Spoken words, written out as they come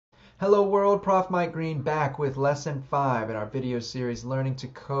Hello world, Prof. Mike Green back with lesson 5 in our video series Learning to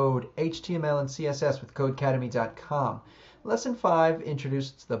Code HTML and CSS with Codecademy.com. Lesson 5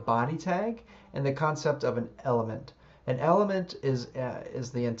 introduces the body tag and the concept of an element. An element is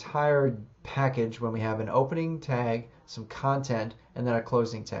the entire package when we have an opening tag, some content, and then a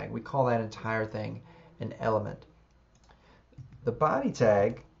closing tag. We call that entire thing an element. The body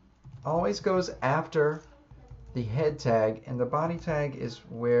tag always goes after the head tag, and the body tag is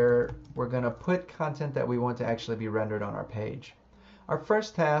where we're going to put content that we want to actually be rendered on our page. Our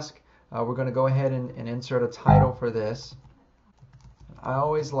first task, we're going to go ahead and insert a title for this. I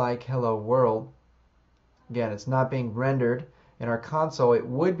always like hello world. Again, it's not being rendered in our console. It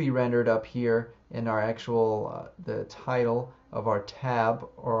would be rendered up here in our actual the title of our tab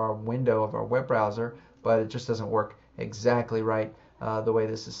or our window of our web browser, but it just doesn't work exactly right the way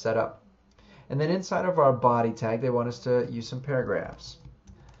this is set up. And then inside of our body tag, they want us to use some paragraphs.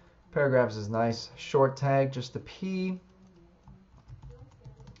 Paragraphs is nice short tag, just a P.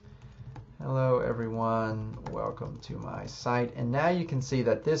 Hello everyone, welcome to my site. And now you can see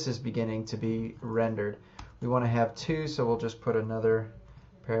that this is beginning to be rendered. We want to have 2, so we'll just put another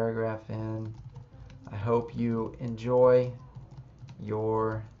paragraph in. I hope you enjoy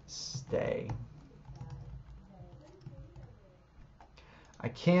your stay. I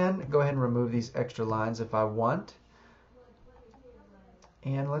can go ahead and remove these extra lines if I want.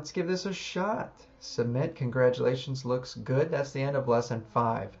 And let's give this a shot. Submit. Congratulations. Looks good. That's the end of lesson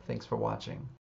 5. Thanks for watching.